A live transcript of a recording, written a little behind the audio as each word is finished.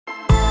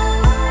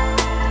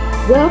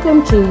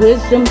Welcome to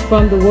Wisdom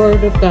from the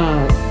Word of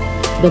God,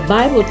 the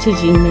Bible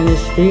teaching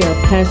ministry of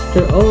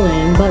Pastor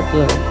Olan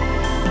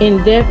Butler,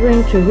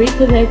 endeavoring to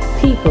reconnect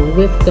people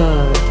with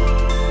God.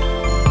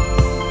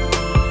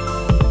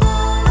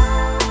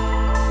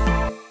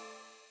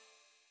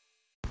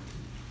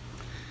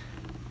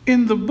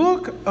 In the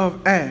book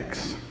of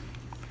Acts,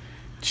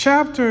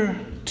 chapter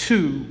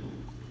 2,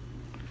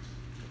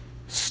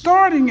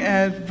 starting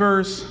at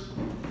verse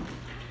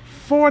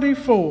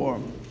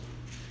 44,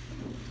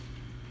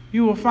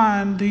 you will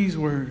find these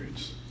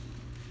words.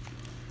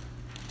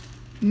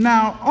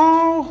 Now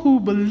all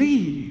who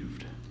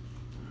believed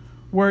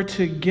were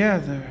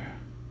together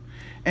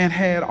and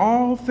had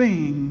all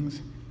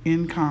things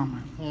in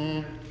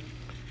common,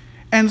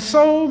 and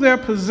sold their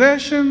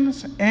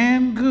possessions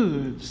and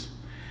goods,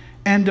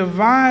 and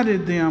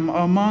divided them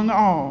among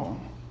all,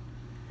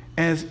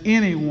 as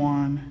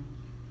anyone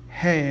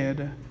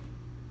had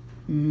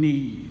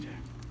need.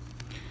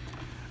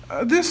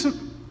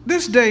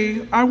 This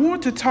day, I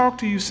want to talk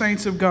to you,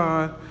 saints of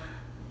God,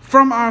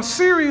 from our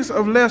series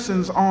of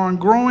lessons on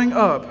growing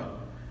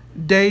up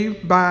day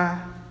by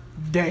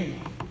day.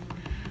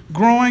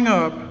 Growing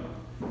up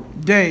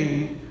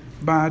day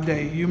by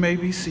day. You may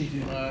be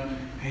seated.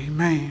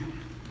 Amen.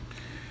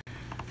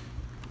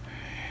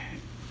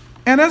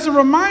 And as a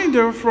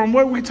reminder from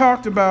what we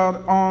talked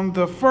about on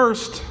the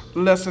first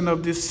lesson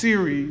of this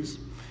series,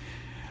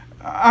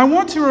 I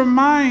want to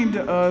remind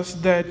us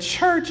that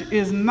church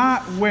is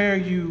not where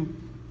you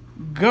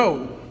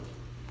go,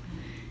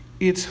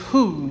 it's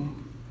who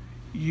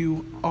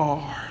you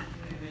are.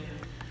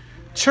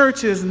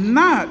 Church is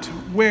not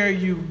where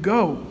you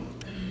go,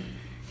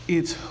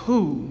 it's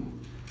who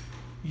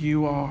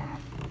you are.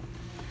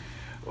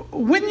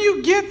 When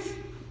you get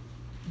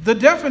the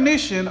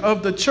definition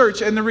of the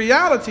church and the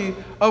reality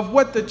of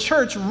what the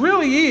church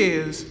really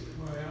is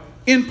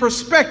in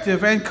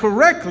perspective and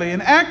correctly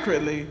and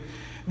accurately,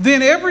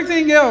 then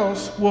everything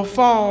else will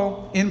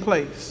fall in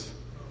place.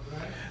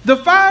 The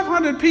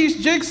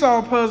 500-piece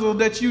jigsaw puzzle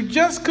that you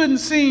just couldn't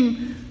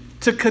seem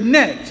to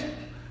connect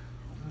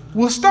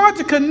will start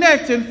to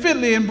connect and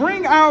fitly and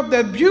bring out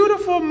that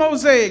beautiful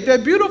mosaic,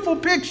 that beautiful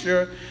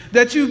picture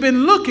that you've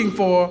been looking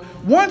for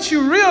once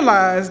you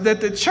realize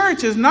that the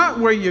church is not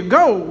where you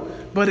go,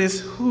 but it's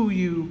who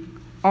you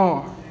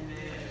are.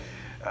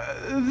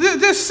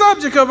 This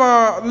subject of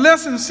our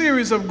lesson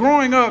series of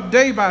growing up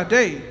day by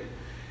day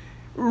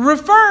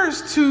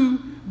refers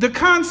to the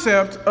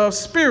concept of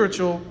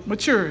spiritual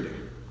maturity.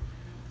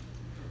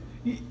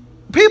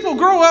 People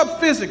grow up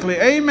physically,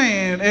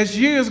 amen, as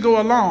years go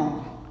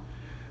along.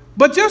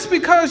 But just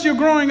because you're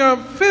growing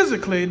up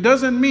physically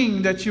doesn't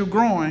mean that you're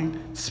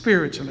growing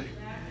spiritually.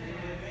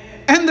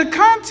 And the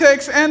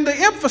context and the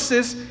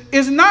emphasis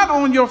is not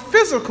on your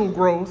physical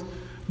growth,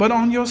 but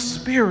on your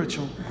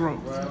spiritual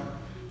growth.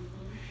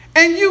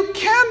 And you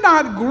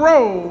cannot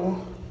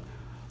grow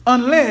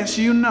unless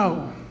you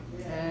know.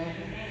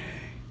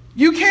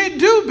 You can't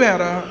do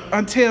better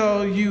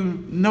until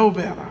you know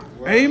better.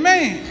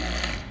 Amen.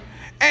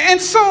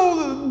 And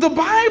so the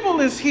Bible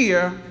is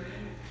here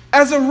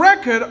as a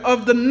record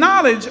of the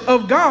knowledge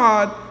of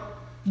God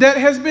that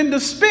has been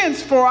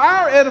dispensed for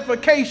our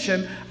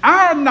edification,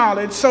 our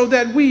knowledge, so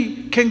that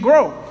we can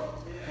grow.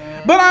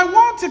 But I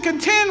want to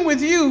contend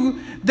with you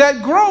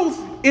that growth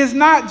is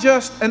not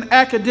just an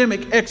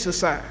academic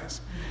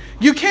exercise.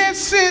 You can't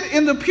sit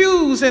in the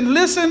pews and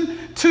listen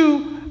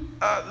to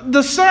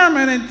the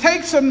sermon and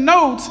take some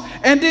notes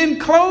and then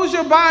close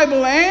your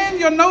Bible and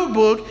your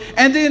notebook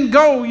and then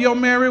go your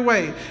merry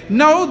way.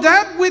 No,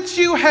 that which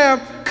you have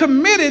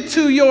committed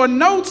to your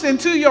notes and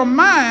to your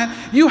mind,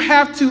 you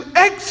have to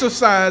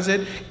exercise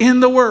it in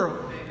the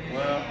world.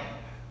 Wow.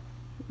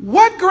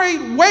 What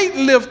great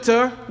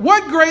weightlifter,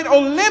 what great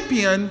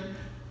Olympian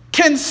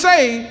can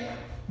say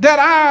that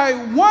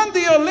I won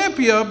the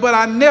Olympia, but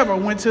I never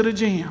went to the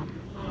gym?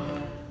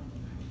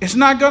 It's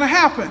not going to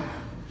happen.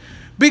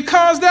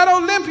 Because that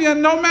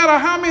Olympian, no matter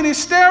how many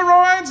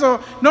steroids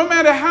or no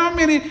matter how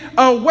many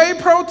whey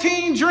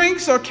protein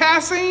drinks or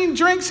casein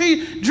drinks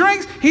he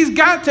drinks, he's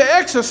got to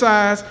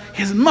exercise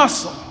his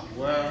muscle.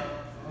 Wow.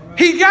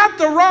 He got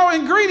the raw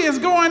ingredients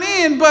going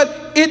in,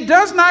 but it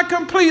does not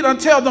complete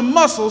until the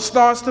muscle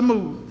starts to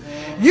move.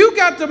 You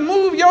got to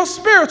move your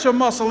spiritual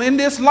muscle in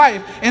this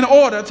life in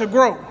order to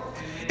grow.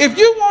 If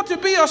you want to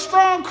be a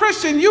strong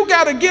Christian, you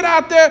got to get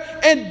out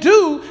there and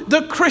do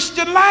the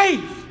Christian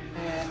life.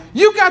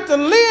 You got to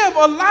live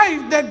a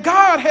life that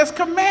God has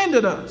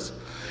commanded us.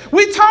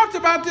 We talked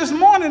about this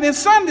morning in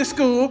Sunday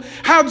school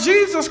how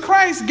Jesus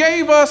Christ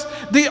gave us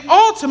the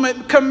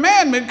ultimate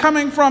commandment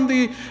coming from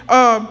the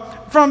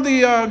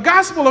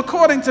gospel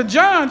according to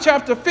John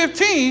chapter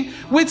 15,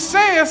 which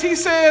says, he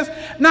says,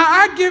 now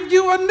I give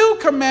you a new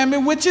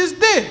commandment, which is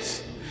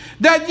this,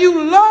 that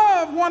you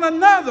love one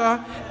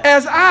another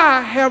as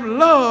I have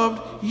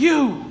loved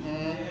you.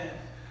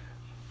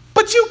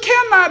 But you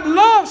cannot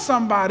love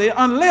somebody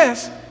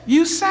unless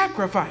you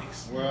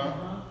sacrifice.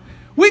 Well,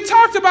 we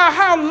talked about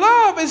how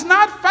love is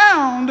not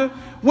found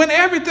when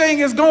everything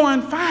is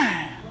going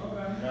fine.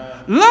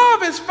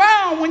 Love is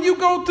found when you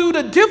go through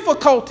the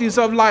difficulties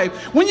of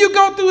life, when you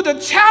go through the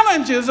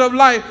challenges of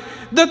life,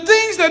 the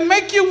things that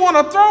make you want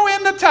to throw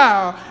in the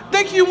towel,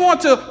 think you want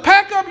to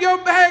pack up your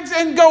bags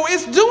and go.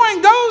 It's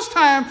during those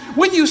times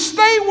when you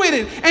stay with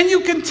it and you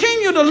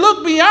continue to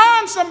look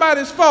beyond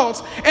somebody's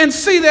faults and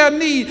see their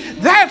need.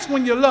 That's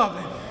when you're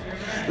loving.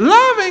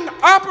 Loving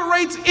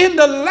operates in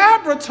the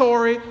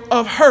laboratory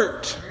of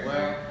hurt.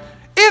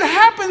 It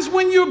happens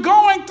when you're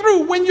going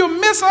through, when you're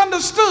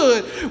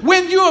misunderstood,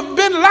 when you have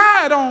been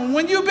lied on,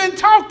 when you've been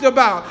talked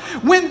about,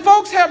 when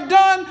folks have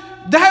done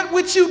that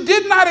which you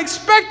did not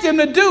expect them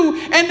to do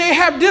and they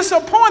have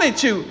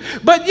disappointed you.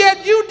 But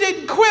yet you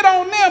didn't quit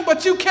on them,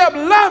 but you kept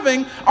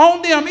loving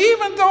on them.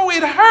 Even though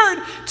it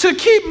hurt to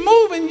keep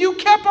moving, you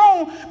kept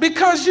on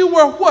because you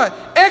were what?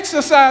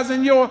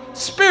 Exercising your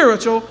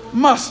spiritual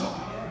muscle.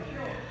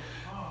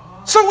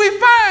 So we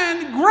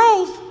find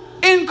growth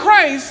in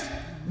Christ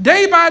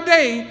day by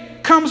day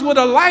comes with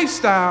a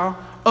lifestyle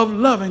of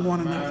loving one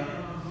another.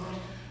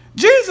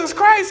 Jesus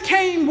Christ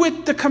came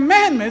with the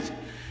commandment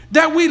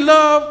that we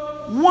love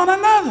one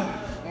another.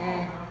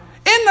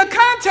 In the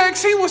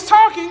context, he was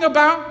talking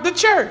about the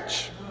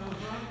church.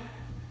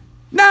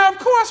 Now, of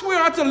course, we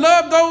are to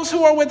love those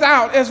who are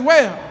without as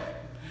well.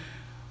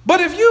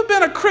 But if you've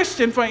been a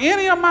Christian for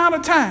any amount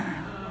of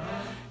time,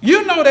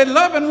 you know that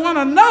loving one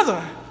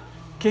another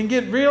can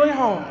get really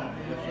hard.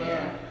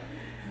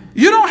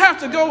 You don't have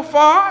to go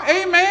far.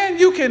 Amen.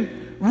 You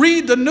can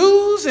read the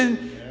news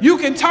and you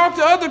can talk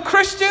to other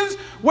Christians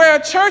where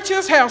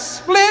churches have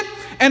split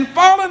and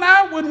fallen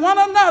out with one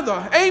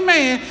another.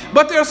 Amen.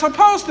 But they're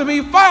supposed to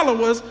be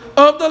followers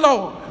of the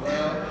Lord.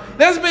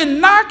 There's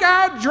been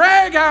knockout,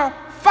 drag out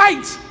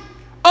fights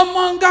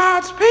among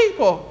God's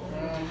people.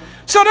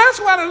 So that's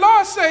why the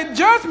Lord said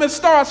judgment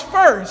starts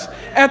first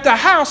at the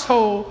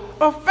household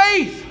of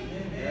faith.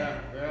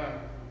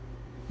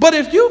 But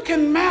if you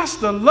can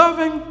master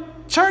loving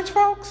church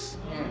folks,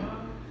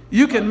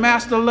 you can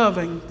master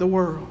loving the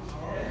world.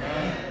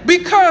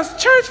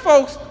 Because church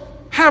folks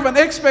have an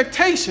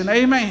expectation,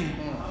 amen,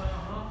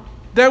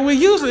 that we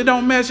usually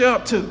don't measure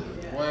up to.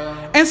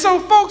 And so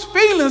folks'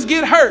 feelings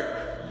get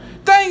hurt.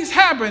 Things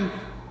happen.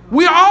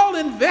 We're all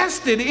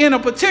invested in a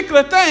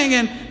particular thing,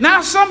 and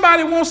now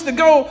somebody wants to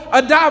go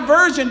a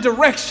divergent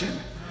direction.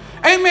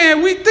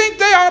 Amen. We think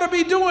they ought to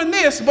be doing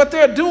this, but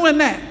they're doing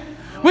that.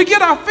 We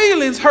get our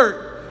feelings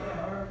hurt.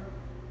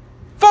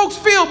 Folks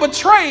feel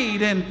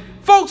betrayed, and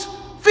folks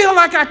feel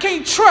like I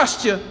can't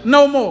trust you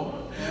no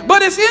more.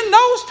 But it's in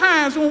those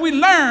times when we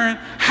learn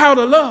how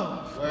to love.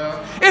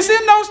 It's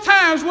in those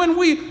times when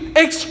we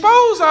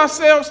expose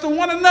ourselves to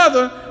one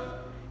another,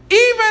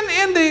 even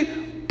in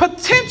the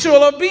potential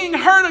of being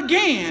hurt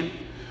again.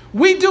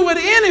 We do it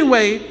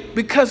anyway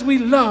because we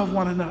love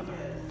one another.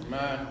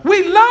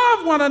 We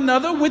love one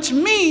another, which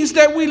means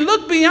that we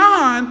look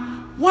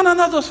beyond one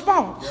another's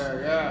faults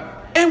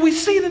and we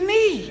see the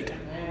need.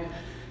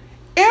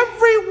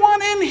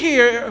 Everyone in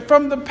here,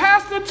 from the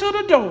pastor to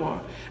the door,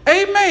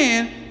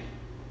 amen,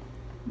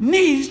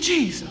 needs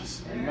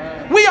Jesus.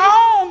 We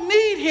all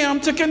need him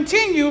to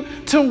continue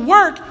to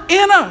work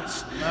in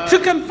us, to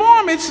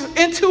conform it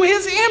into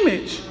his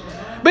image,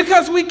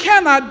 because we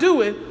cannot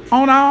do it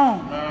on our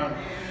own.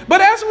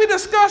 But as we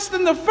discussed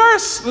in the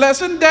first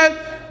lesson,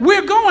 that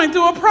we're going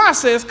through a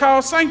process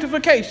called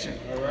sanctification.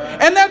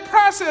 And that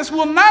process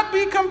will not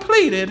be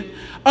completed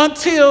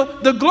until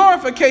the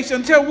glorification,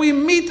 until we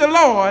meet the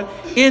Lord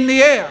in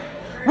the air.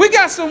 We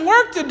got some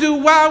work to do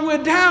while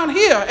we're down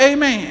here,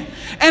 amen.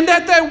 And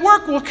that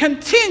work will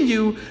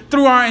continue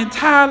through our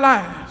entire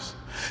lives.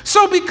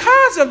 So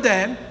because of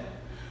that,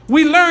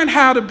 we learn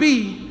how to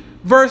be,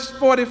 verse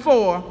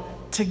 44,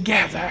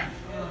 together.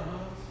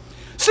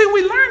 See,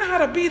 we learn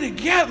how to be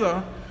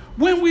together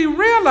when we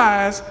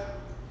realize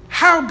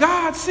how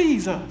God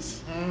sees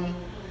us.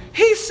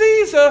 He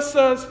sees us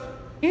as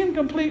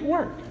incomplete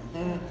work,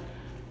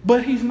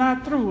 but he's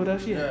not through with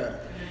us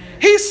yet.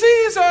 He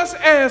sees us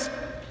as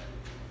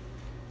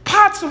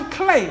pots of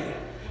clay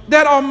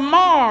that are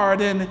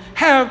marred and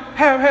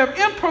have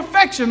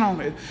imperfection on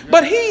it.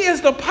 But he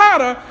is the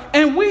potter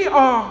and we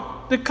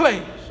are the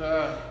clay.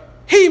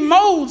 He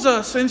molds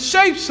us and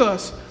shapes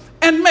us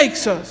and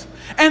makes us.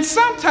 And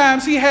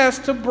sometimes he has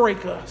to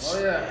break us.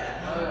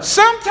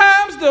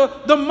 Sometimes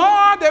the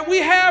mar that we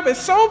have is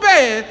so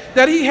bad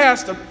that he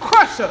has to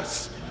crush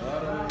us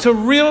to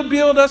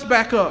rebuild us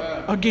back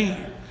up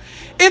again.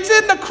 It's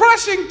in the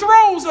crushing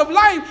throes of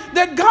life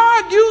that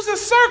God uses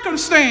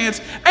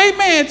circumstance,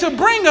 amen, to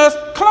bring us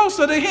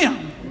closer to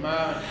him.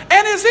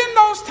 And it's in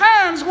those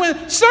times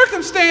when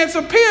circumstance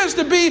appears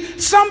to be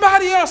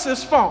somebody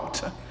else's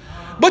fault.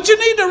 But you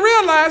need to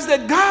realize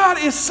that God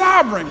is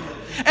sovereign.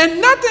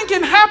 And nothing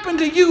can happen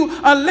to you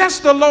unless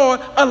the Lord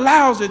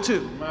allows it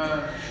to.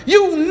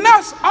 You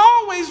must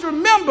always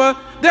remember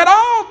that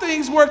all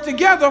things work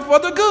together for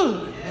the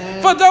good,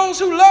 for those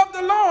who love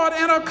the Lord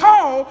and are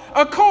called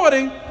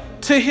according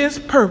to his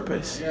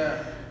purpose.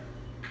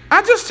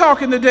 I'm just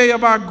talking today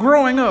about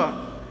growing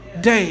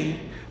up day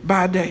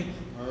by day.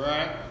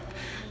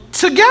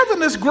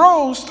 Togetherness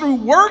grows through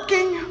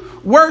working,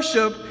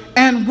 worship,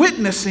 and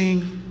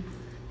witnessing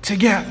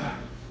together.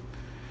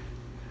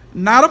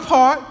 Not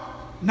apart,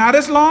 not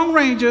as long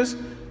rangers,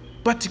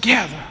 but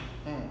together.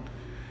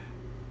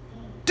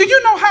 Do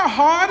you know how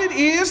hard it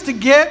is to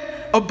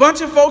get a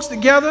bunch of folks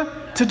together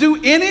to do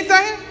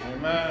anything?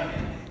 Amen.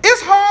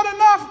 It's hard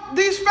enough,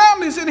 these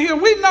families in here,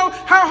 we know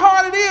how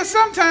hard it is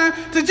sometimes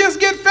to just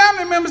get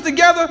family members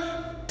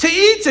together to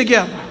eat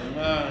together.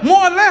 Amen.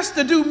 More or less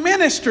to do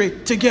ministry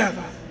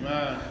together.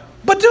 Amen.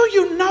 But do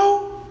you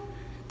know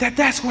that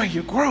that's where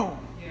you grow?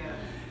 Yeah.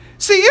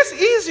 See, it's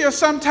easier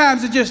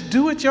sometimes to just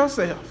do it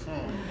yourself.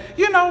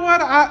 You know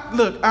what?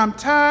 Look, I'm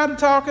tired of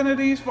talking to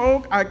these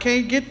folk. I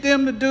can't get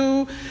them to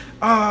do.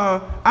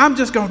 I'm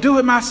just going to do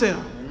it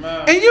myself.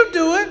 Amen. And you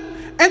do it,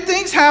 and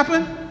things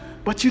happen,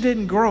 but you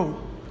didn't grow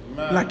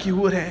like you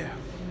would have.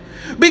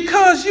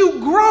 Because you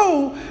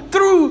grow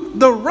through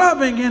the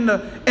rubbing and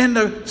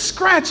the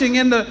scratching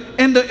and the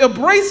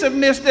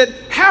abrasiveness that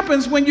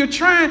happens when you're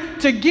trying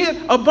to get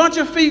a bunch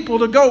of people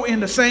to go in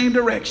the same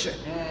direction.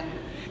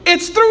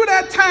 It's through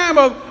that time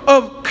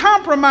of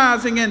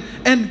compromising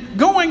and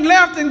going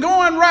left and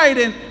going right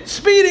and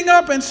speeding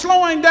up and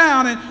slowing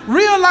down and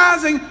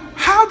realizing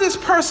how this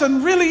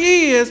person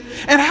really is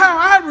and how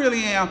I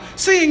really am,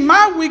 seeing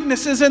my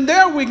weaknesses and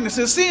their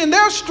weaknesses, seeing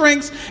their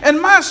strengths and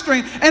my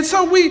strength. And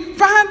so we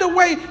find a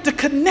way to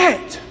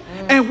connect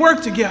and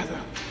work together.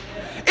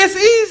 It's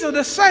easy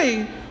to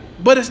say,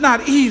 but it's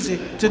not easy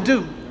to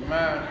do.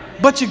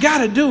 But you got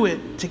to do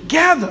it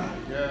together.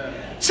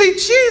 See,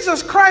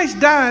 Jesus Christ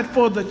died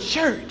for the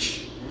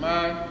church.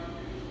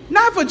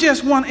 Not for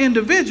just one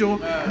individual,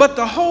 but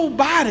the whole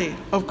body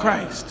of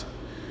Christ.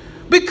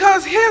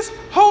 Because his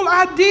whole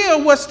idea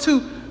was to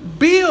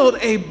build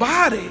a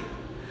body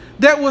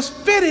that was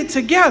fitted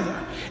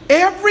together.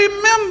 Every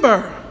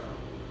member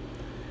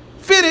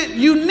fitted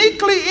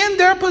uniquely in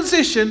their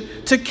position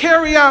to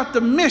carry out the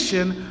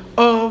mission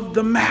of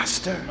the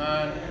master.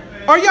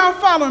 Are y'all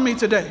following me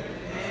today?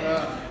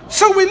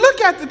 So we look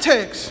at the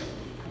text.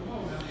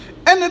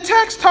 And the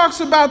text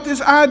talks about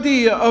this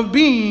idea of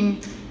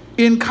being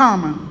in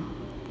common.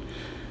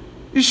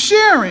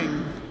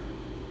 Sharing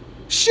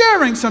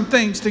some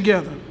things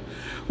together.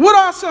 What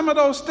are some of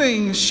those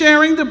things?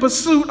 Sharing the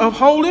pursuit of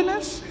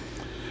holiness,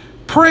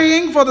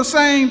 praying for the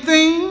same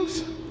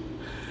things,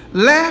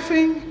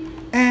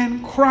 laughing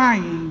and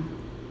crying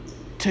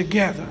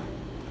together.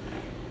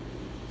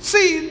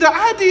 See, the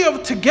idea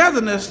of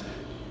togetherness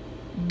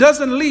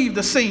doesn't leave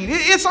the scene.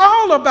 It's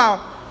all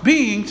about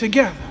being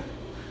together.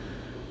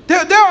 There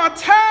are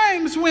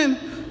times when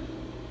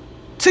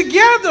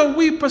together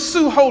we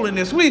pursue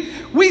holiness.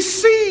 We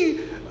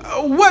see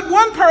what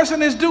one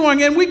person is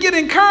doing and we get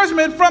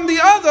encouragement from the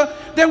other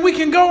that we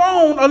can go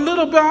on a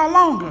little bit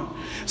longer.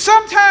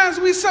 Sometimes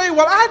we say,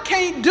 well, I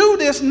can't do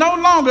this no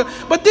longer.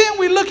 But then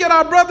we look at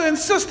our brother and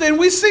sister and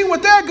we see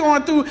what they're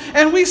going through.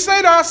 And we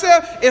say to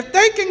ourselves, if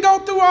they can go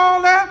through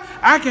all that,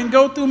 I can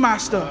go through my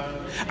stuff.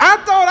 I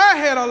thought I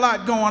had a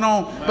lot going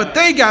on, but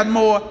they got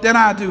more than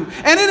I do.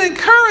 And it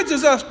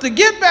encourages us to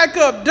get back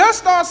up,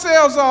 dust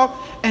ourselves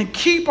off, and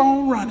keep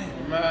on running.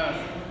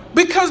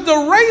 Because the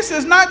race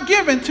is not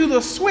given to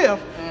the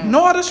swift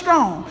nor the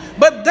strong,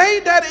 but they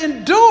that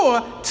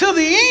endure till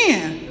the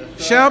end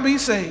shall be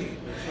saved.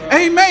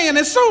 Amen.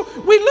 And so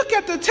we look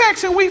at the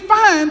text and we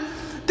find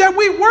that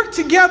we work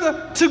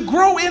together to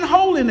grow in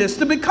holiness,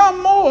 to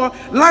become more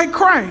like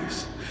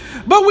Christ.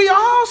 But we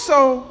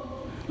also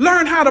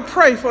learn how to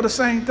pray for the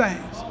same things.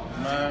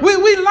 We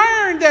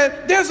learn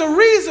that there's a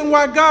reason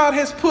why God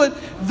has put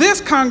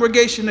this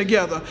congregation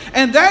together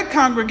and that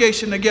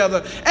congregation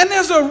together. And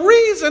there's a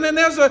reason and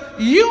there's a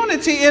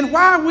unity in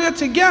why we're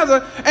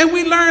together, and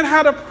we learn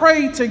how to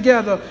pray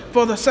together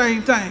for the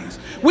same things.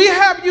 We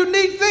have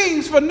unique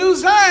things for New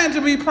Zion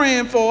to be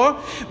praying for,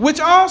 which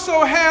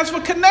also has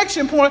for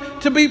Connection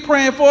Point to be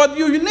praying for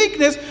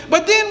uniqueness.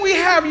 But then we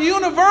have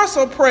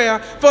universal prayer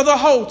for the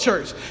whole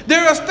church.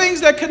 There are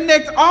things that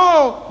connect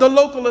all the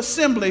local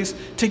assemblies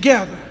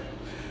together.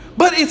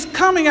 But it's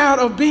coming out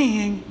of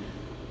being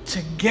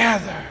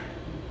together.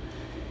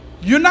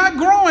 You're not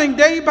growing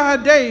day by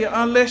day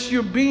unless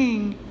you're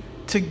being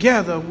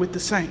together with the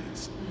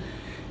saints.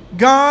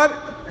 God,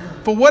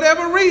 for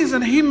whatever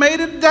reason, he made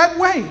it that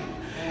way.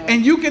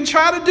 And you can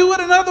try to do it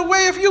another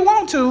way if you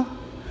want to,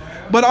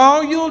 but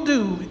all you'll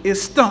do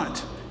is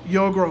stunt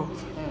your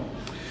growth.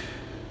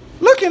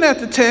 Looking at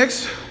the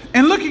text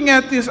and looking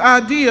at this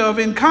idea of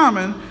in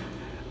common,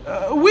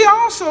 we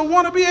also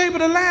want to be able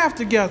to laugh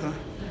together.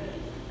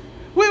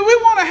 We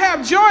want to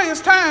have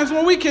joyous times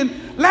when we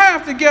can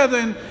laugh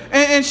together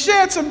and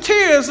shed some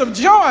tears of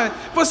joy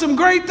for some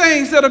great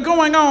things that are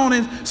going on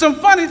and some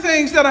funny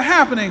things that are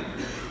happening.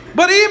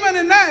 But even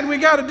in that, we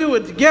got to do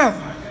it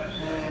together.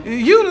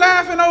 You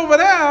laughing over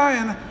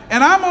there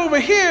and I'm over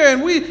here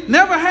and we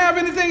never have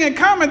anything in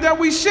common that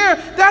we share.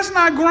 That's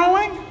not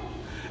growing.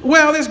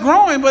 Well, it's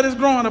growing, but it's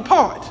growing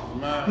apart,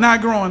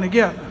 not growing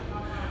together.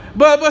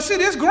 But see,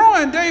 this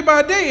growing day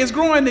by day is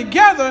growing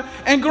together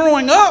and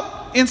growing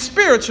up in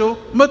spiritual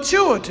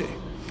maturity.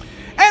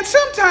 And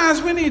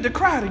sometimes we need to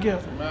cry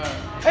together.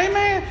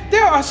 Amen.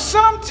 There are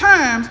some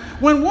times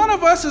when one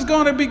of us is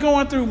going to be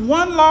going through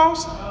one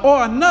loss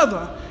or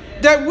another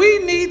that we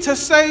need to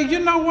say, you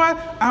know what?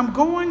 I'm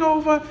going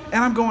over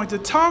and I'm going to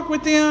talk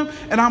with them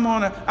and I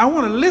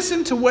want to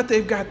listen to what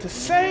they've got to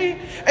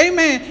say.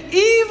 Amen.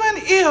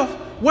 Even if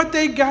what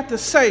they got to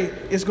say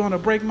is going to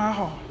break my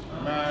heart.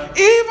 Amen.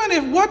 Even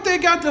if what they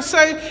got to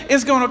say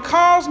is going to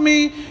cause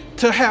me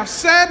to have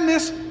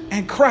sadness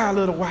and cry a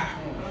little while.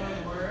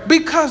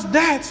 Because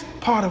that's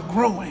part of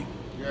growing.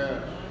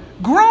 Yeah.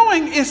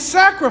 Growing is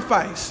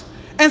sacrifice.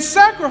 And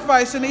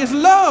sacrificing is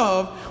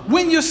love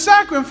when you're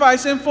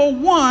sacrificing for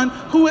one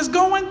who is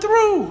going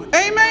through.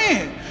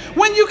 Amen.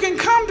 When you can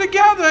come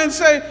together and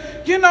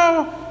say, you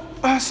know,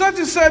 such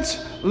and such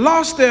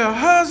lost their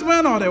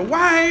husband or their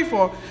wife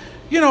or,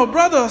 you know,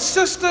 brother or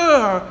sister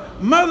or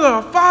mother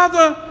or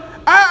father.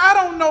 I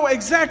don't know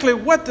exactly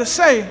what to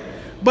say,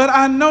 but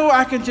I know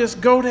I can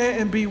just go there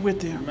and be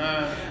with them.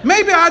 Amen.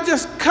 Maybe I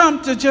just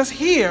come to just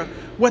hear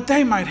what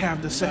they might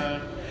have to say.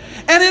 Amen.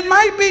 And it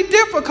might be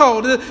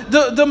difficult.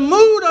 The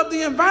mood of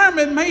the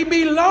environment may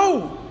be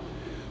low,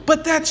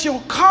 but that's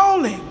your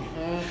calling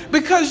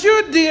because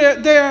you're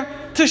there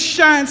to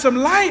shine some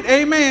light.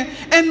 Amen.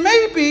 And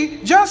maybe,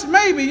 just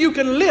maybe, you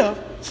can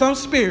lift some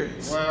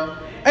spirits. Well,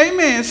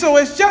 amen. So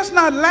it's just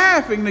not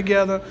laughing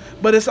together,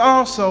 but it's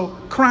also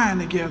crying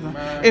together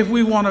if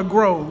we want to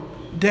grow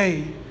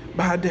day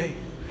by day.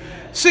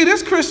 See,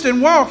 this Christian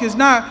walk is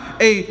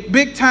not a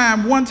big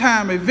time,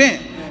 one-time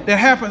event that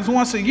happens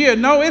once a year.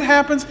 No, it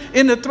happens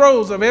in the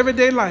throes of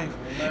everyday life.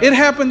 It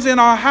happens in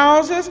our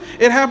houses.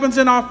 It happens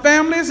in our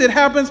families. It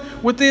happens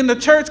within the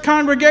church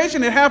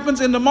congregation. It happens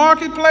in the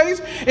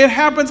marketplace. It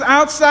happens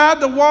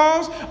outside the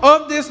walls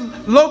of this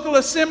local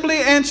assembly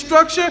and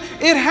structure.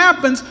 It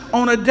happens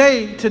on a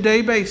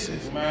day-to-day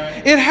basis.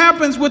 It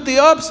happens with the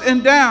ups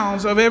and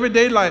downs of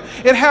everyday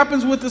life. It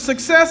happens with the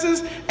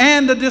successes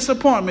and the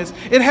disappointments.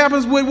 It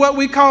happens with what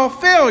we call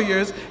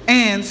failures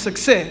and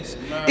success.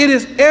 It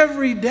is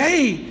every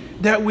day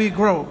that we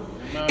grow.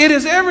 It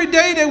is every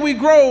day that we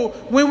grow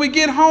when we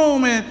get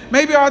home and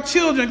maybe our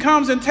children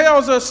comes and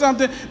tells us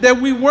something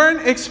that we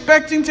weren't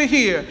expecting to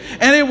hear.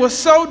 And it was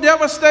so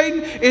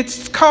devastating,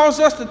 it's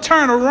caused us to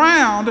turn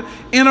around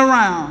and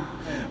around.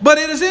 But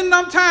it is in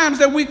them times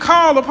that we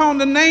call upon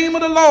the name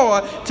of the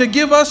Lord to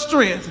give us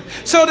strength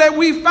so that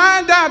we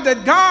find out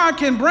that God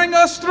can bring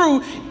us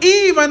through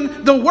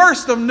even the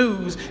worst of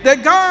news,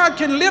 that God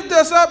can lift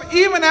us up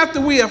even after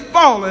we have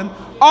fallen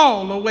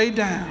all the way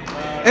down.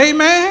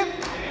 Amen.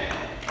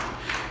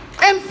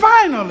 And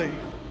finally,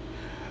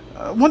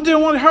 I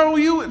didn't want to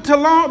hurry you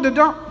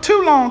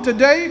too long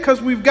today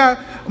because we've got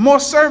more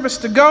service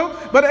to go.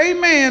 But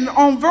amen,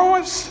 on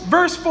verse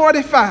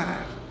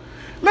 45,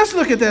 let's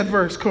look at that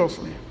verse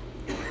closely.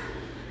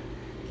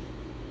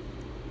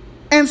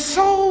 And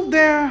sold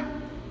their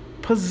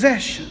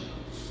possessions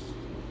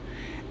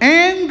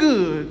and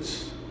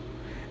goods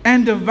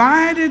and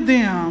divided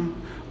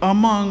them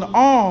among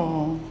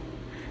all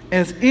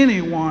as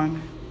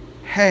anyone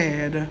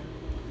had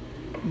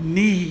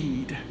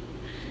need.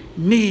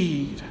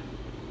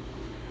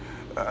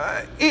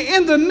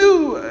 In the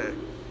New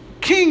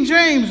King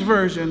James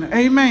Version,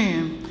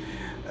 amen,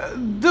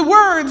 the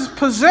words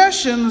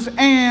possessions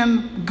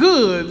and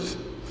goods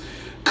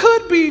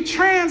could be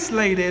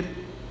translated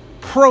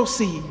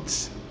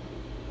proceeds.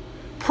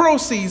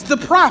 Proceeds, the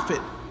profit,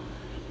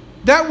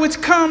 that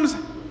which comes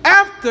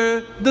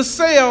after the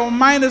sale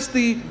minus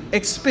the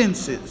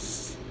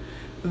expenses,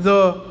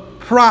 the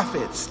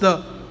profits,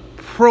 the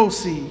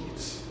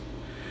proceeds.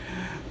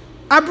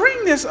 I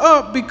bring this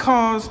up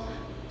because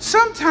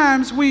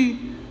sometimes we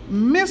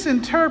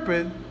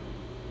misinterpret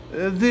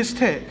this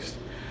text.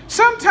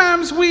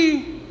 Sometimes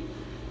we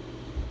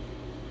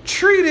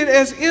treat it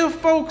as if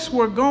folks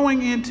were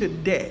going into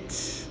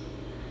debt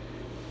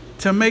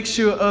to make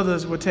sure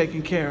others were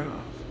taken care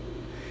of.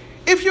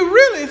 If you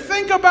really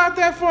think about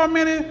that for a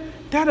minute,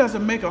 that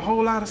doesn't make a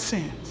whole lot of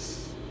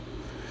sense.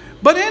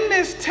 But in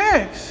this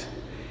text,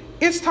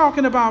 it's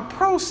talking about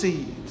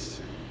proceeds.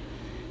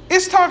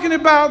 It's talking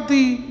about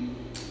the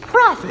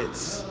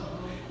profits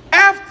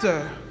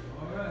after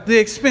the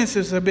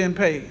expenses have been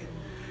paid.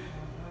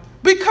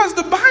 Because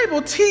the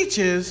Bible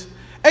teaches,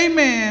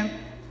 amen,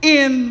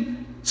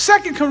 in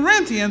 2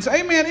 Corinthians,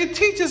 amen, it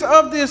teaches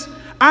of this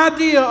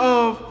idea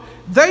of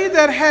they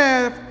that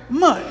have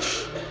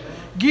much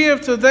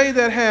give to they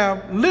that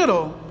have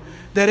little,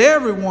 that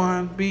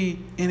everyone be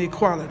in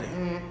equality.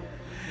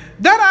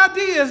 That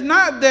idea is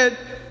not that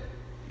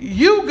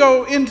you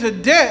go into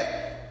debt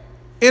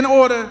in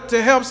order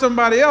to help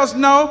somebody else.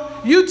 No,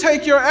 you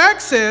take your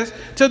access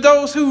to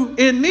those who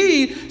in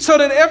need so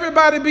that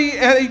everybody be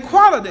at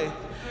equality.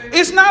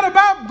 It's not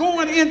about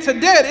going into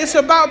debt. It's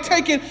about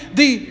taking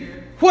the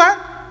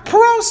what?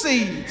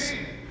 Proceeds.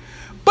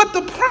 But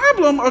the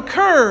problem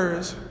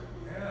occurs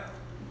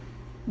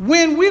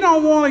when we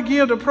don't want to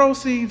give the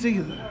proceeds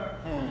either.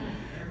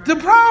 The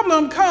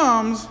problem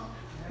comes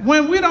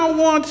when we don't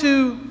want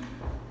to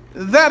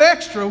that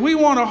extra. We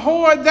want to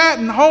hoard that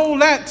and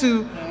hold that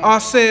to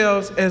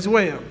ourselves as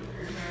well.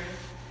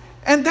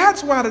 And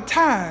that's why the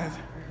tithe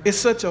is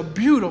such a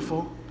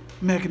beautiful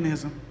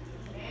mechanism.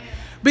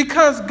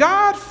 Because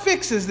God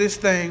fixes this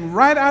thing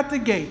right out the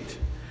gate.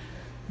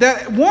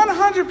 That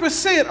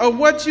 100% of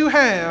what you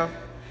have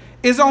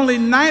is only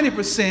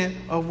 90%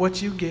 of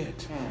what you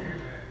get.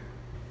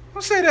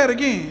 I'll say that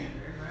again.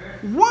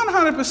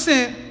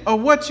 100%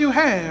 of what you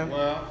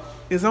have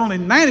is only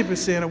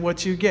 90% of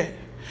what you get.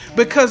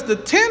 Because the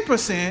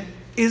 10%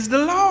 is the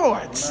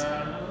Lord's.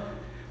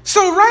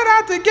 So right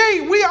out the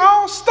gate, we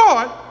all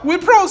start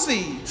with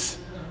proceeds.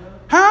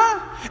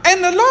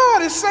 And the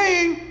Lord is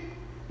saying,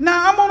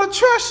 now I'm going to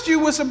trust you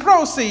with some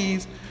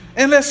proceeds,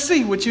 and let's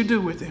see what you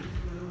do with them.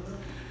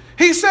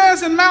 He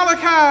says in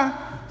Malachi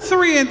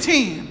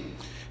 3:10,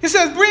 he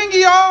says, bring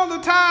ye all the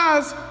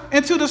tithes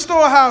into the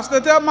storehouse,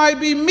 that there might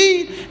be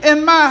meat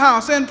in my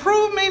house. And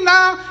prove me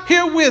now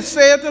herewith,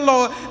 saith the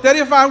Lord, that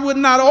if I would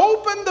not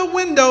open the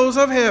windows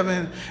of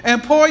heaven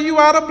and pour you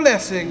out a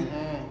blessing,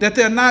 that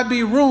there not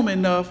be room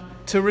enough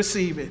to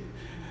receive it.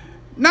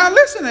 Now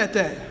listen at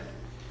that.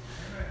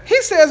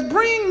 He says,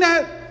 bring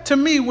that to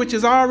me which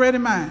is already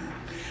mine.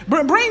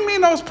 Bring me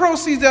those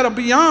proceeds that are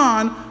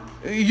beyond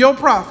your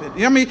profit.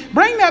 I mean,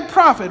 bring that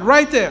profit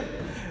right there.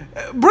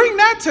 Bring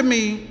that to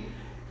me,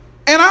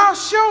 and I'll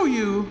show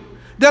you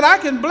that I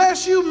can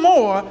bless you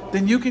more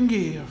than you can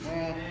give.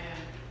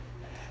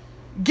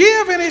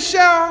 Give, and it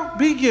shall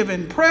be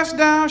given, pressed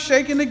down,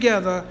 shaken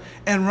together,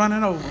 and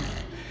running over.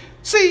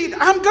 See,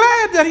 I'm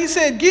glad that he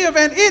said give,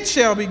 and it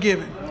shall be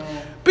given,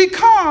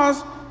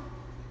 because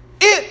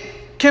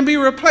it can be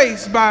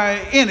replaced by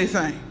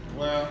anything.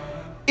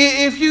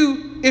 If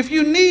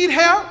you need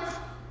help,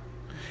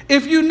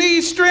 if you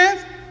need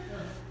strength,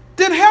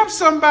 then help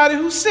somebody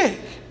who's sick.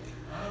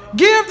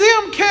 Give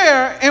them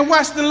care and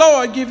watch the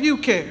Lord give you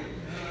care.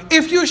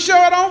 If you're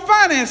short on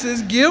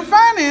finances, give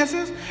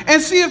finances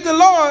and see if the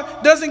Lord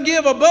doesn't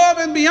give above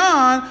and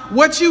beyond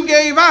what you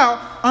gave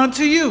out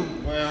unto you.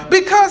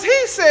 Because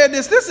he said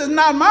this is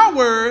not my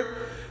word,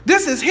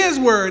 this is his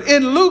word.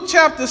 In Luke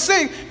chapter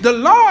 6, the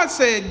Lord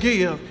said,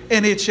 give,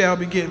 and it shall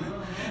be given.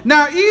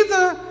 Now,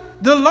 either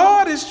the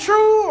Lord is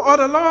true or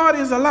the Lord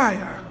is a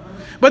liar.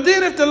 But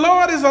then if the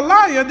Lord is a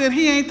liar, then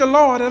he ain't the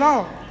Lord at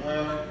all.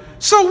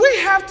 So we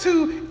have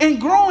to, in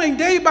growing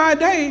day by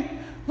day,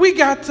 we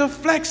got to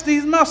flex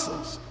these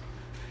muscles.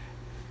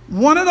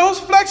 One of those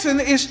flexing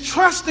is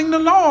trusting the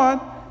Lord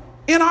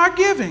in our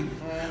giving,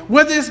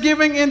 whether it's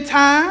giving in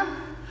time,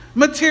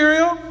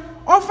 material,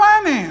 or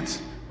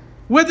finance.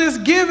 Whether it's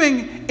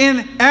giving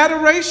in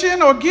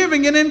adoration or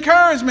giving in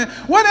encouragement.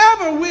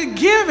 Whatever we're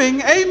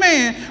giving,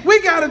 amen,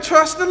 we got to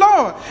trust the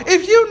Lord.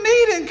 If you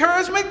need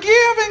encouragement,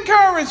 give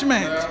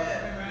encouragement.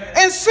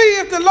 And see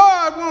if the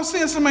Lord won't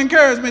send some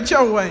encouragement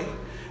your way.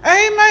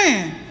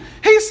 Amen.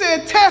 He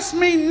said, test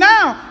me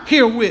now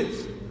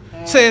herewith,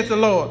 saith the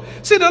Lord.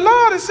 See, the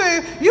Lord is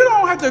saying, you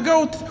don't have to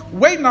go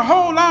waiting a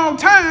whole long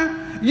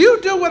time.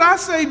 You do what I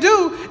say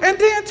do, and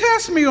then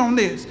test me on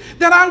this,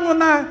 that I will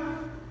not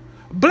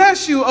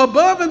bless you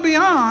above and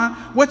beyond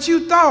what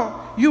you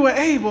thought you were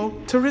able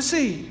to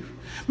receive.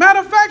 Matter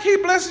of fact, he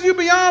blesses you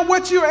beyond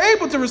what you're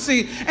able to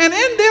receive. And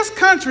in this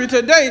country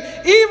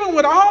today, even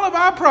with all of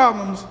our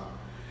problems,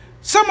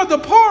 some of the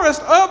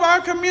poorest of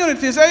our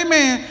communities,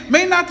 amen,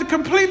 may not be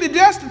completely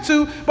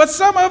destitute, but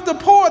some of the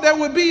poor that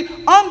would be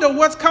under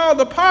what's called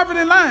the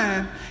poverty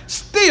line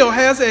still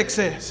has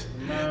excess.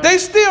 They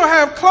still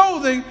have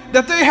clothing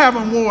that they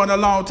haven't worn in a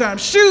long time,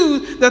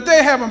 shoes that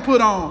they haven't put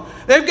on.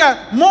 They've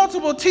got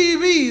multiple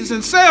TVs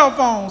and cell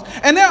phones,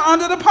 and they're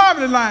under the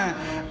poverty line.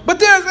 But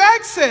there's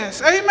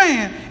access,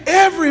 amen,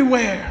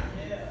 everywhere.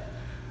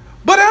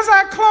 But as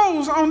I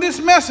close on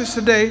this message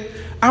today,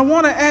 I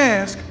want to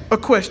ask a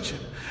question.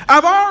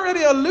 I've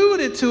already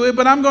alluded to it,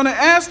 but I'm going to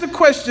ask the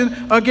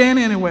question again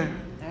anyway.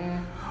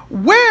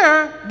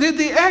 Where did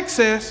the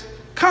excess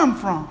come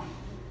from?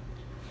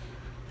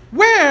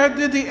 Where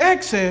did the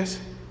excess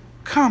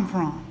come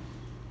from?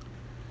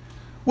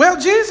 Well,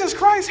 Jesus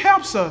Christ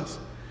helps us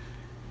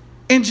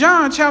in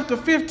John chapter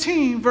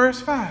 15,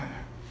 verse 5.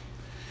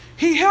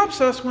 He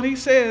helps us when he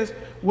says,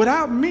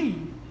 without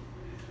me,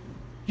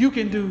 you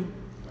can do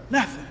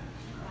nothing.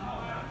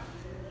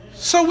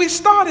 So we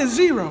start at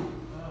zero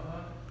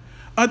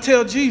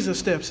until Jesus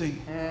steps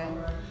in.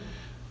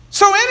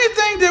 So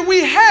anything that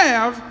we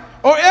have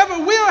or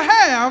ever will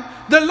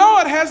have, the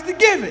Lord has to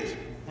give it.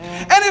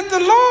 And if the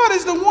Lord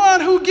is the one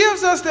who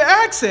gives us the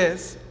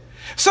access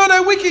so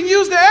that we can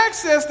use the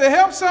access to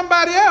help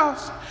somebody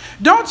else,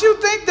 don't you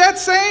think that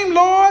same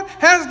Lord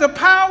has the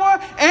power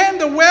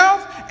and the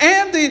wealth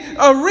and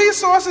the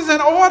resources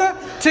in order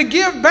to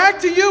give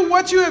back to you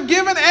what you have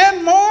given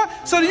and more,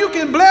 so that you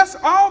can bless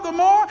all the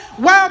more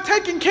while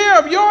taking care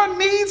of your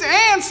needs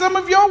and some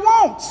of your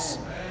wants?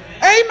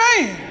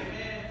 Amen.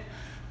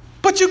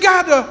 But you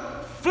got to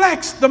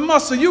flex the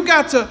muscle. You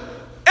got to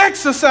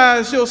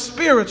exercise your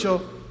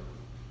spiritual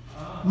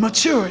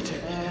maturity.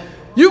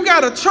 You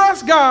got to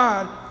trust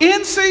God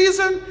in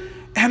season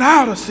and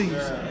out of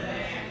season.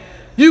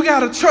 You got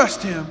to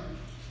trust him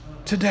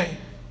today.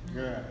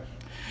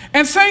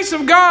 And saints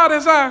of God,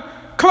 as I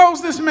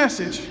close this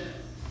message,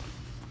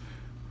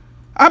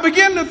 I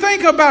begin to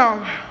think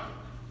about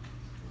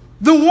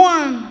the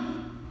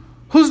one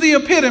who's the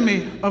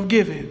epitome of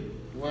giving.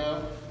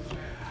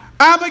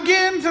 I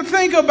begin to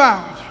think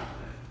about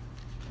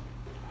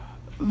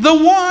the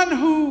one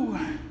who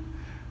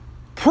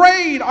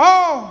prayed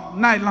all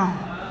night long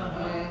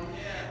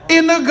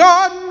in the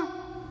Garden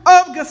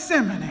of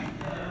Gethsemane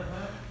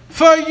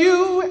for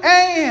you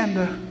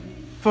and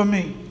for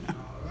me.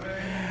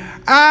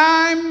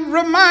 I'm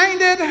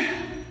reminded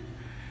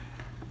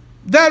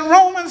that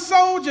Roman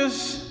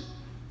soldiers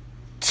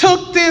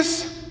took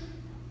this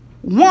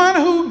one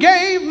who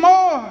gave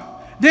more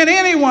than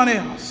anyone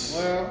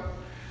else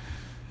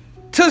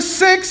to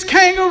 6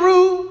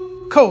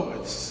 kangaroo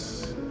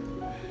courts.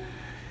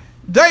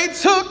 They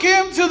took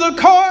him to the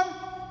court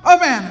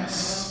of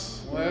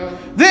Annas,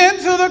 then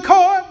to the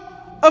court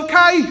of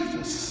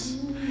Caiaphas,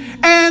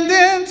 and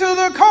then to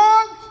the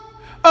court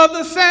of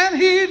the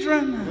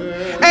Sanhedrin,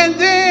 and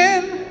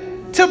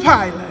then to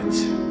Pilate.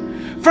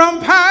 From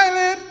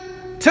Pilate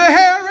to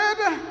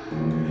Herod,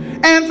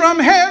 and from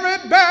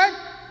Herod back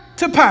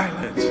to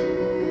Pilate.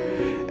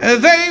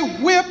 They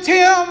whipped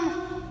him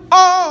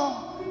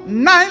all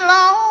night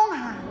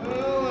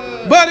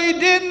long, but he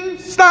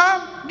didn't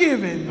stop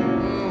giving.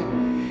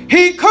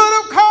 He could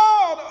have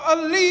called a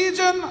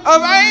legion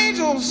of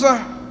angels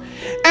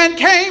and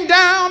came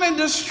down and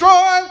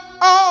destroyed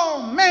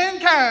all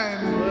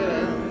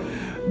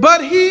mankind,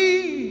 but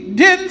he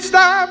didn't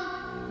stop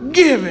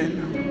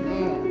giving.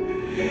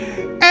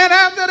 And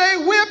after they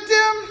whipped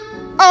him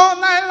all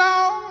night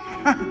long,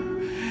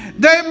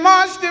 they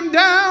marched him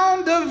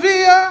down the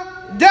Via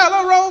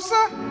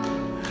Dolorosa,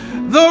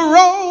 the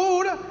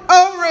road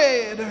of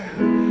red,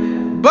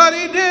 but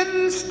he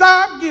didn't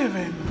stop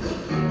giving.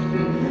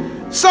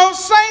 So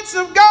saints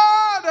of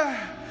God,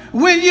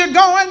 when you're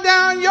going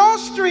down your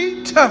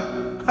street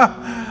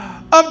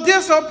of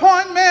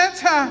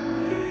disappointment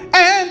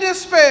and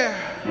despair,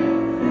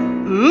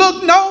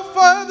 look no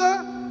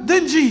further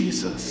than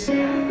Jesus,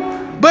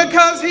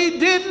 because he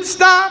didn't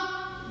stop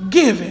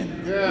giving.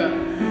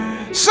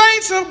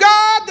 Saints of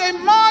God, they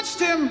marched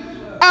him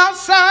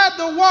outside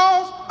the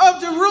walls of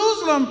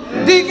Jerusalem,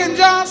 Deacon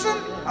Johnson,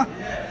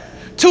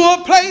 to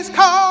a place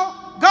called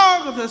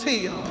Golgotha's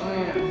Hill.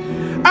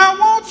 I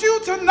want you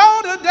to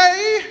know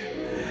today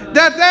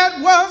that that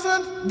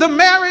wasn't the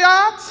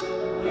Marriott,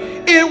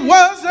 it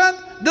wasn't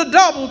the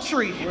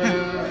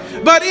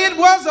DoubleTree, but it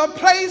was a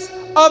place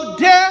of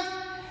death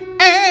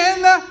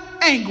and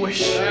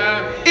anguish.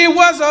 It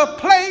was a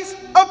place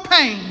of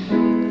pain.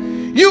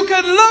 You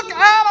could look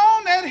out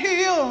on that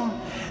hill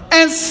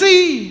and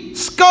see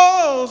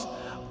skulls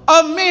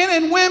of men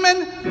and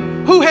women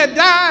who had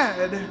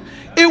died.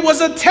 It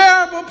was a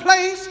terrible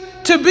place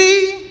to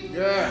be,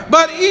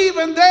 but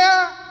even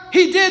there,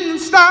 he didn't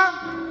stop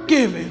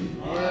giving.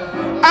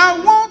 I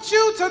want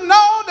you to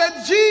know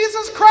that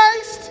Jesus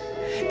Christ,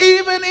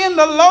 even in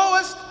the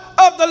lowest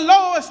of the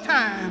lowest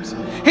times,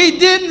 he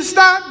didn't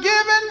stop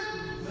giving.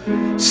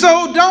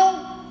 So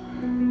don't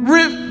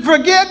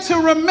forget to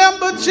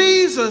remember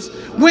Jesus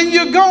when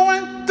you're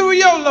going through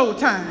your low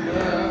time.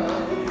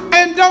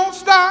 And don't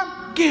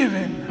stop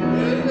giving.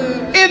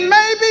 It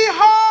may be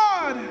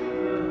hard.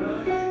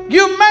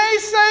 You may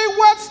say,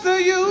 what's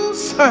the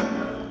use?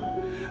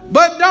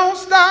 But don't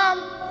stop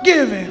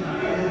giving.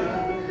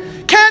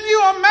 Can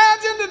you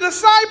imagine the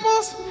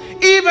disciples,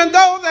 even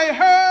though they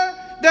heard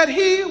that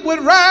he would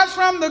rise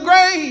from the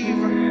grave,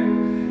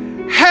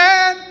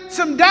 had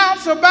some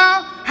doubts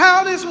about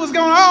how this was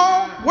going to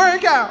all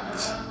work out?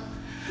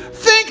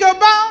 Think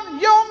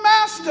about your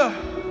master,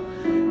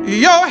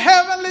 your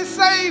heavenly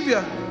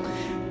Savior.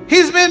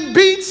 He's been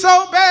beat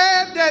so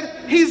bad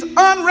that he's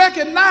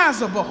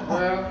unrecognizable.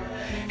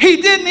 He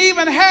didn't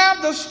even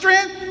have the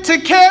strength to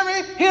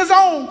carry his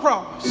own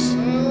cross.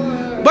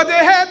 But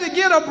they had to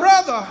get a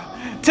brother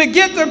to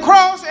get the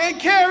cross and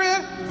carry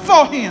it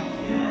for him.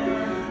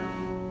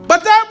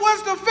 But that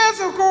was the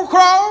physical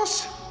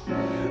cross.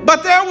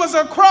 But there was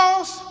a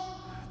cross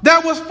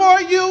that was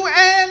for you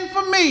and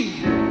for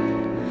me.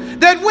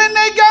 That when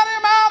they got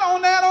him out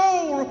on that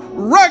old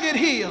rugged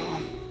hill,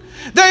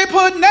 they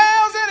put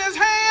nails in his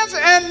hands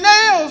and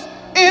nails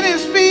in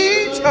his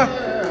feet.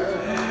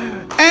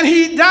 And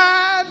he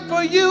died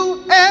for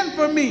you and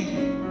for me.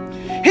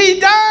 He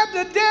died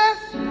the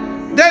death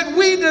that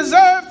we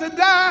deserve to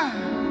die.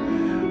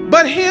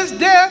 But his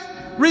death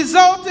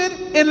resulted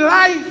in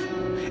life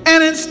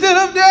and instead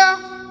of death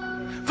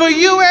for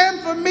you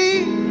and for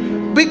me,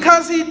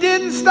 because he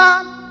didn't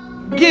stop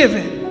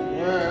giving.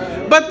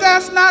 But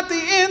that's not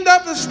the end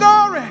of the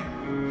story,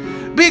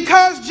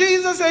 because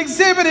Jesus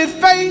exhibited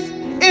faith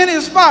in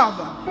his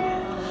Father,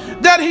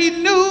 that he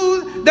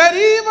knew that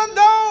even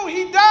though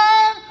he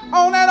died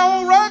on that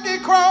old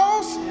rugged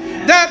cross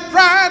that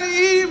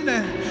Friday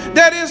evening,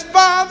 that his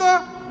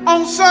Father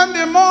on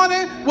Sunday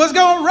morning was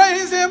going to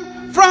raise him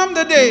from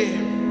the dead.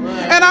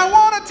 And I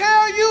want to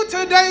tell you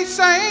today,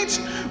 saints,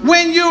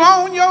 when you're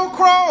on your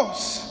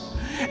cross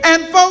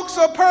and folks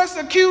are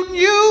persecuting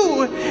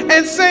you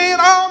and saying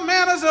all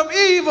manners of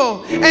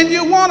evil, and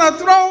you want to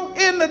throw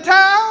in the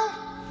towel,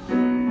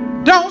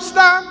 Don't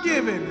stop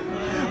giving.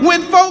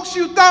 When folks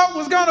you thought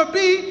was going to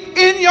be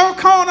in your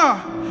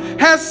corner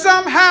has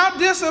somehow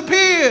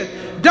disappeared,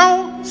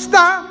 don't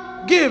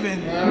stop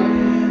giving.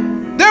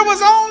 There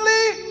was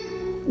only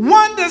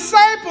one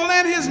disciple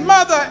and his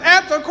mother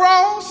at the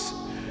cross,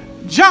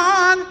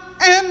 John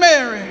and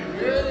Mary.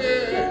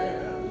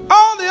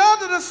 All the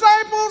other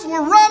disciples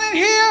were running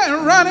here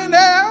and running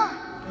there,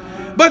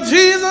 but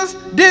Jesus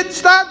didn't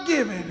stop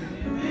giving.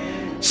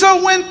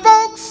 So when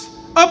folks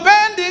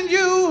abandon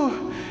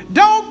you,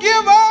 don't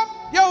give up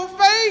your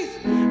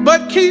faith,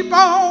 but keep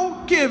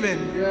on giving.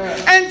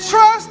 And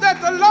trust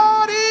that the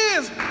Lord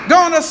is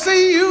going to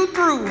see you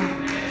through,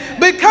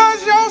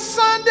 because your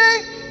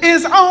Sunday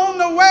is on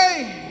the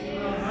way.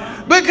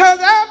 Because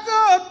after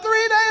a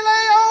 3-day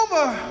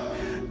layover,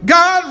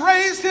 God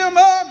raised him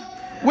up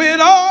with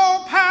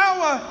all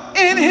power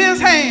in his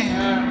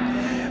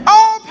hand.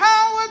 All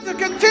power to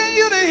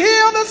continue to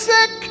heal the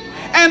sick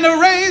and to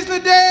raise the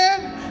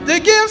dead, to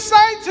give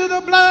sight to the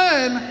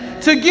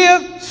blind, to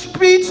give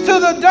speech to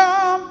the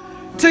dumb,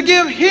 to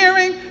give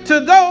hearing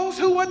to those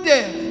who were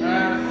deaf.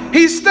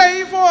 He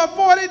stayed for a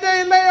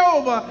 40-day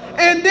layover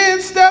and then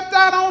stepped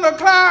out on a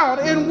cloud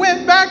and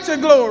went back to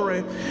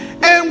glory.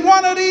 And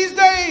one of these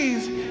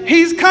days,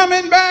 he's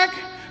coming back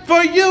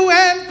for you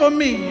and for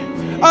me,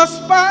 a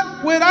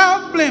spot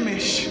without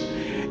blemish.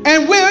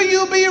 And will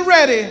you be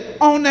ready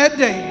on that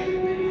day?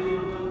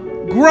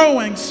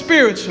 Growing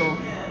spiritual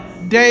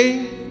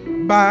day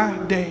by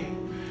day.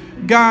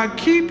 God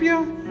keep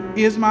you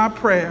is my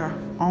prayer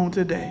on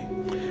today.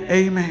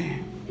 Amen.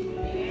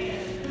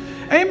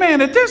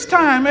 Amen. At this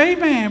time,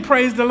 amen,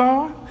 praise the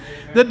Lord,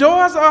 the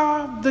doors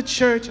of the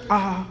church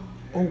are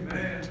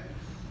opened.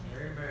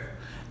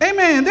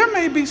 Amen. There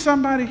may be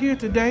somebody here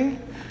today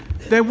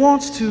that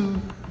wants to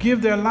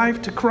give their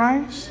life to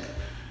Christ.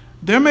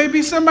 There may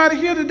be somebody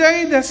here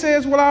today that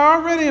says, well, I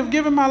already have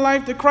given my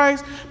life to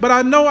Christ, but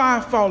I know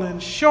I've fallen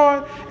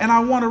short and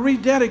I want to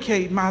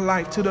rededicate my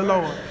life to the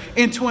Lord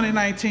in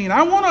 2019.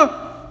 I want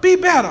to be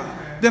better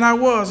than I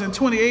was in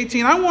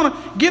 2018. I want to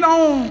get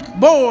on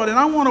board and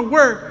I want to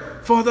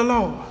work for the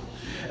Lord.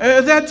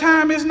 That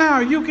time is now.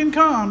 You can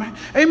come.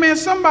 Amen.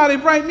 Somebody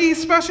right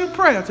needs special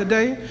prayer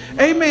today.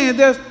 Amen.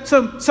 There's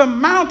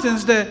some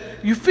mountains that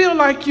you feel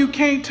like you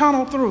can't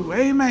tunnel through.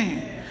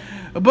 Amen.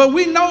 But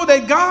we know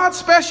that God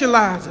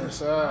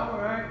specializes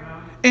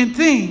in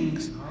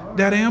things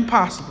that are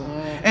impossible.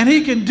 And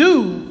he can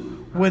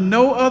do what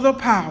no other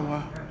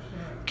power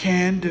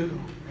can do.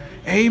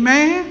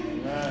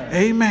 Amen.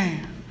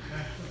 Amen.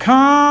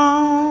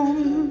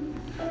 Come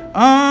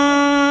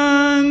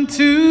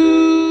unto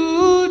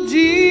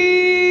Jesus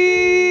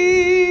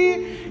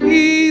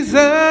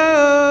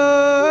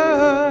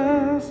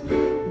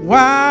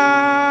while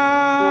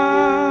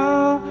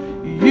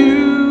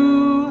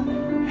you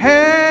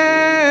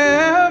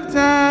have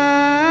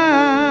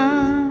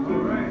time.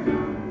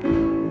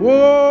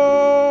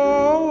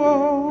 Whoa,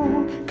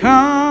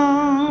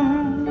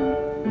 come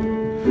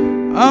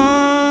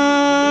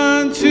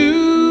unto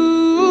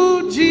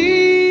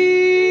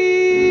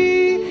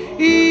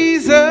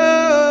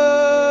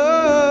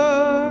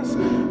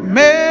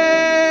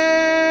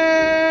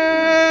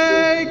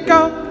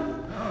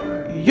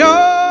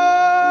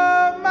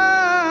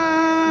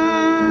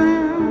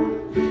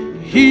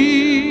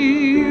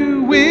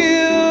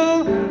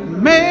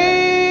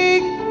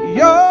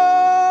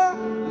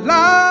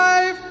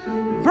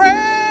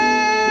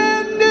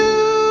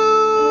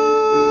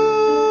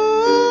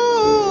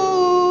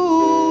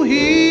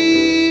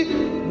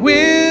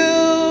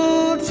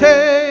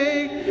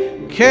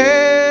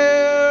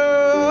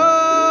care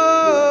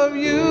of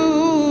you.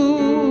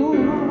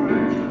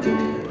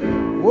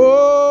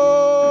 Whoa.